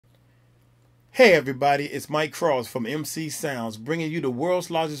Hey everybody, it's Mike Cross from MC Sounds bringing you the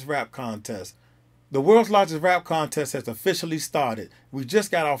world's largest rap contest. The world's largest rap contest has officially started. We just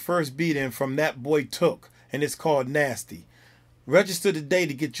got our first beat in from That Boy Took, and it's called Nasty. Register today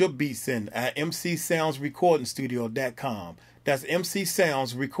to get your beats in at mcsoundsrecordingstudio.com. That's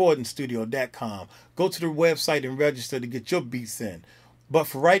mcsoundsrecordingstudio.com. Go to the website and register to get your beats in. But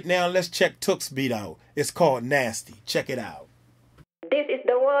for right now, let's check Took's beat out. It's called Nasty. Check it out. This is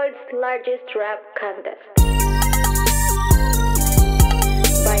the world's largest rap contest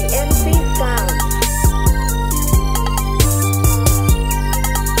by MC Sounds.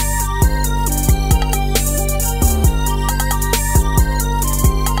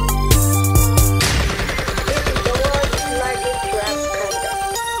 This is the world's largest rap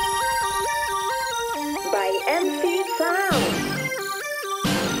contest by MC Sounds.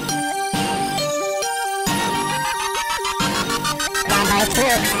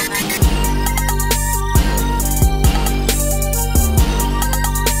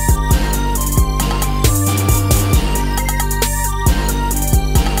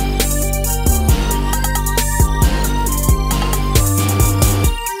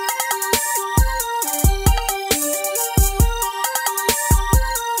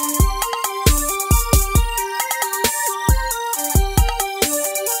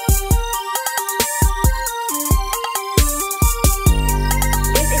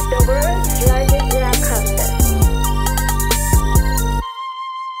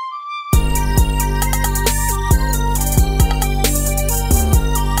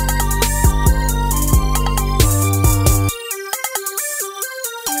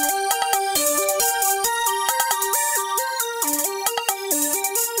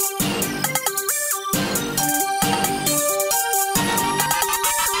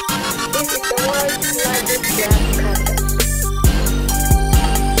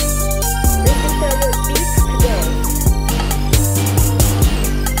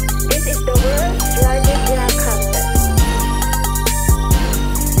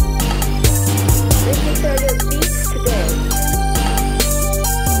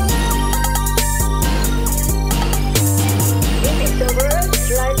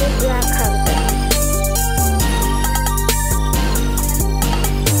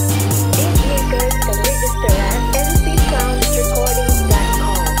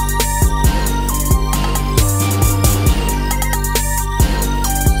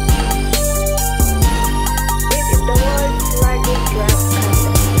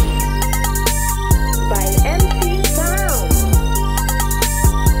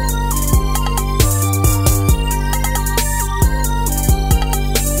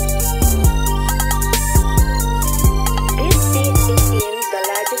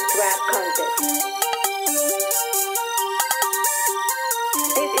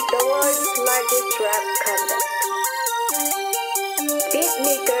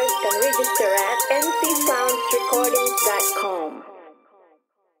 Beatmakers can register at mcsoundsrecordings.com.